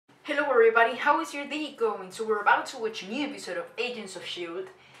Hello everybody, how is your day going? So we're about to watch a new episode of Agents of S.H.I.E.L.D.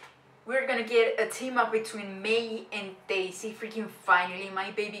 We're gonna get a team up between May and Daisy. Freaking finally,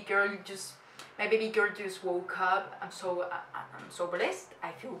 my baby girl just woke up. I'm so blessed.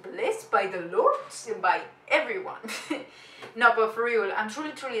 I feel blessed by the Lord and by everyone. No, but for real, I'm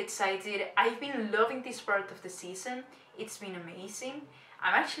truly excited. I've been loving this part of the season. It's been amazing.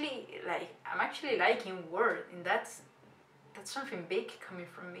 I'm actually liking Word, and that's something big coming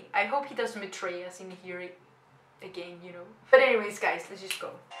from me. I hope he doesn't betray us in here again, you know. But anyways, guys, let's just go.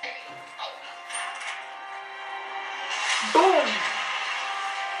 Boom!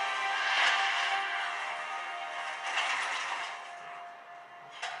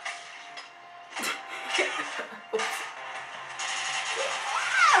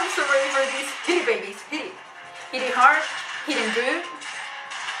 I'm so ready for this. Hit it, babies. Hit it. Hit it hard. Hit it good.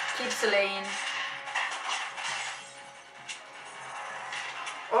 Keep slaying.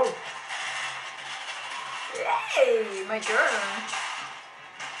 Oh. Hey, my girl.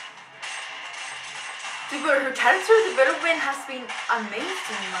 Dude, but her character development has been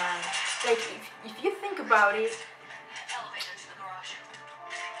amazing, man. Like, if you think about it. Elevator to the garage.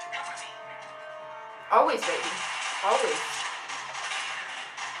 Cover me. Always, baby. Always.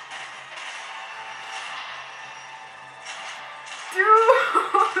 Dude.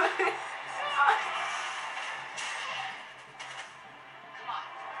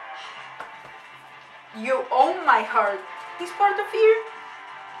 You own my heart. This part of here,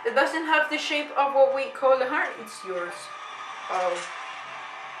 it doesn't have the shape of what we call a heart. It's yours. Oh.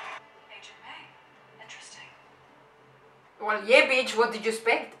 Agent May. Interesting. Well, yeah, bitch. What did you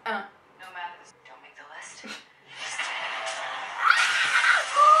expect? No matters. Don't make the list.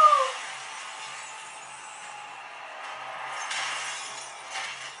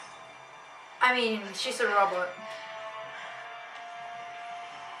 I mean, she's a robot.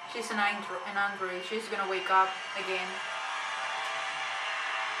 She's an android. She's gonna wake up again.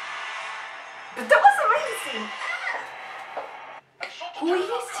 But that was amazing! Who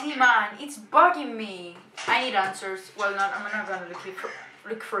is he, man? It's bugging me. I need answers. Well, I'm not gonna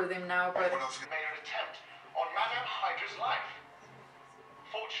look for them now, but... Made an attempt on Madame Hydra's life.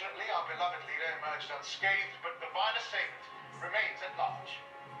 Fortunately, our beloved leader emerged unscathed, but the Divine Assailant remains at large.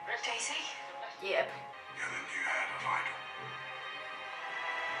 Daisy? Yep. You're the new head of Hydra.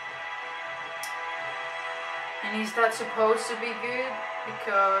 And is that supposed to be good?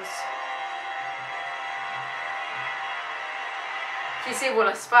 Because... she's evil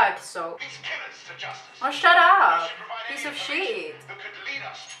as fuck, so... These killers to justice. Oh, shut up! They should provide Piece any of information shit. that could lead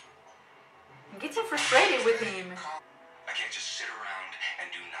us. I'm getting frustrated with him. I can't just sit around and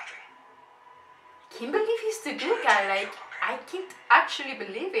do nothing. Can't believe he's the good guy, like, I can't actually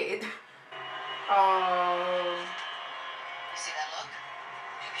believe it. Oh... You see that look?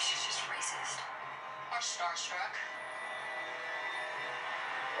 Maybe she's just racist. Or starstruck.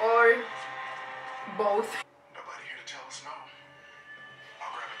 Or... both. Nobody here to tell us no.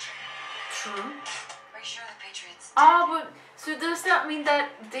 I'll grab a team. True. Are you sure the Patriots? Ah, but... so does that mean that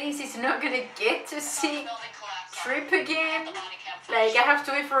Daisy's not gonna get to see Building collapse. Trip again? The body cam Like, I have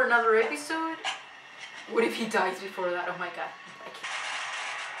to wait for another episode? What if he dies before that? Oh my god. I can't.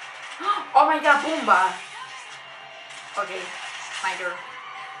 Oh my god, Boomba! Okay, my girl.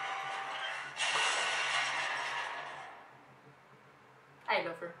 I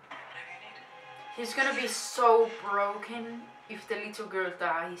love her. He's gonna be so broken if the little girl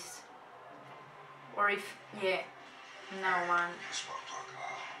dies. Or if, yeah. No, man. Spark plug.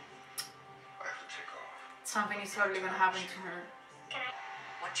 I have to take off. Something is totally gonna happen to her.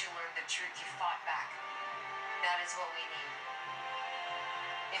 Once you learn the truth, you fought back. That is what we need.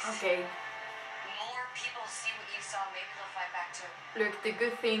 If Okay. more people see what you saw, maybe they'll fight back too. Look, the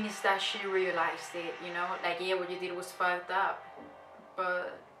good thing is that she realized it, you know? Like, yeah, what you did was fucked up.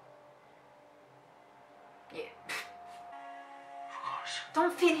 But... yeah. Of course.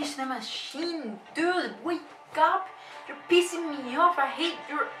 Don't finish the machine, dude! Wake up! You're pissing me off. I hate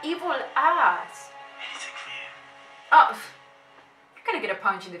your evil ass. Anything for you. Oh, you're gonna get a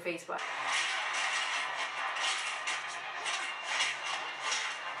punch in the face, but...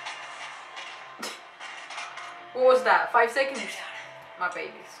 what was that? 5 seconds? My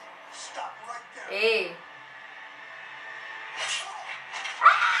babies. Stop right there. Hey.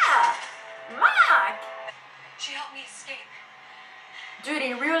 Ah! Mark! She helped me escape. Dude,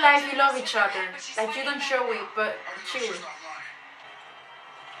 in real life you love each other. Like, you don't show it, but chill. She's not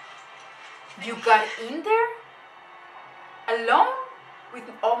lying. You got in there? Alone? With,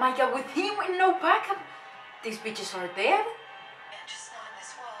 oh my god, with him with no backup? These bitches are dead? And just not in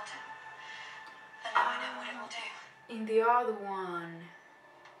this world. And now I know what it will do. In the other one.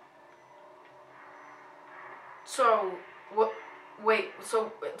 So, what? Wait,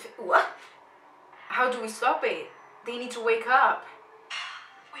 so, what? How do we stop it? They need to wake up.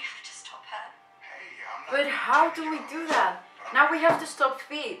 We have to stop her. Hey, I'm not. But how do we do that? Now we have to stop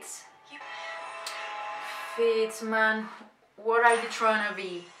Fitz. You... Fitz, man, what are you trying to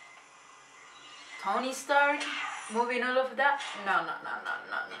be? Tony Stark? Moving all of that? No.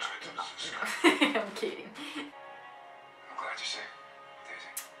 I'm kidding. I'm glad you're safe,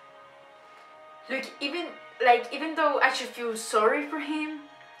 Daisy. Look, even though I should feel sorry for him,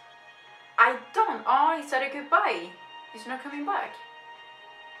 I don't. Oh, he said a goodbye. He's not coming back.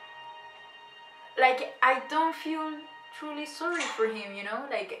 Like, I don't feel truly sorry for him, you know?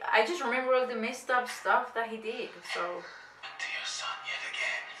 Like, I just remember all the messed up stuff that he did, so... To your son yet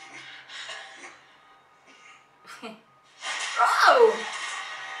again. Oh!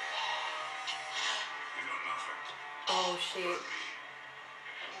 You know nothing. Oh, shit.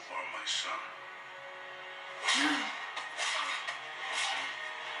 Or my son.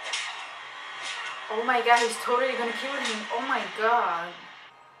 Oh my god, he's totally gonna kill him. Oh my god.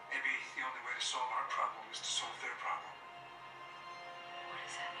 Maybe the only way to solve our problem is to solve their problem. What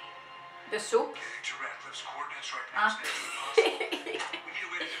does that mean? The soup? Getting to Ratcliffe's coordinates right now is next to impossible. We need a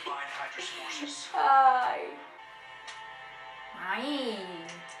way to combine Hydra's forces. Ay. Ay.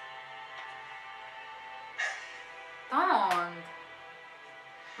 Don't.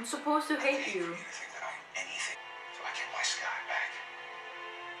 I'm supposed to hate you. Anything so I get my sky back.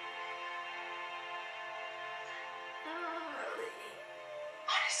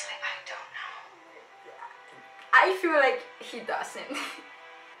 Honestly, I don't know. I feel like he doesn't.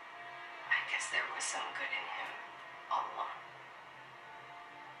 I guess there was some good in him all along.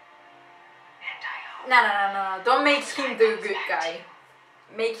 And I hope... No. Don't make him the good guy.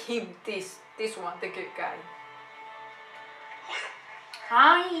 Make him this one, the good guy.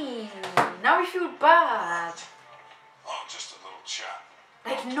 Hi. Now I feel bad. Oh, just a little chat.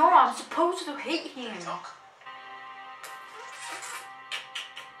 Like, no, I'm supposed to hate him.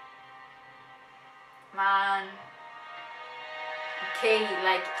 Man. Okay,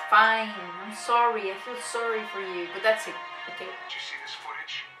 like, fine. I'm sorry. I feel sorry for you. But that's it. Okay. Did you see this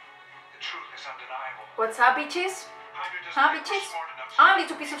footage? The truth is undeniable. What's up, bitches? Hydra doesn't Huh, think we're bitches? smart enough to Ah,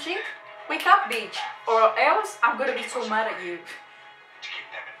 little piece of shit. Wake up, bitch. Or else I'm gonna be so mad at you. to keep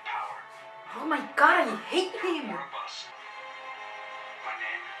them in power. Oh my god, I hate him. More of us. My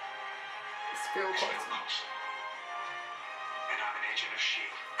name It's Phil is Phil Coulson. Coulson. And I'm an agent of S.H.I.E.L.D.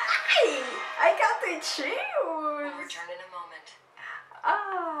 Hey, I got the We'll chills. return in a moment.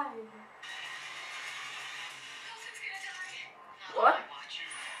 Ay. What?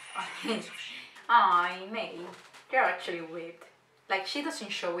 Ay, May. You're actually whipped. Like, she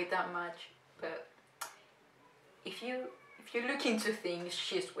doesn't show it that much, but if you look into things,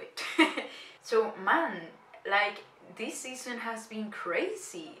 she's whipped. So, man, like, this season has been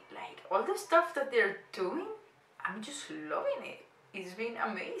crazy. Like, all the stuff that they're doing, I'm just loving it. It's been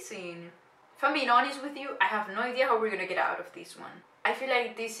amazing. If I'm being honest with you, I have no idea how we're gonna get out of this one. I feel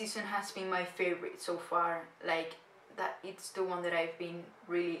like this season has been my favorite so far. Like, that it's the one that I've been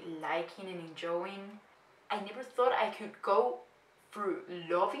really liking and enjoying. I never thought I could go through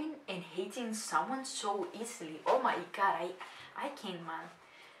loving and hating someone so easily. Oh my god, I can't, man.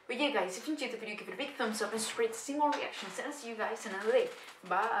 But yeah, guys, if you enjoyed the video, give it a big thumbs up and subscribe to see more reactions, and I'll see you guys another day.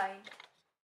 Bye.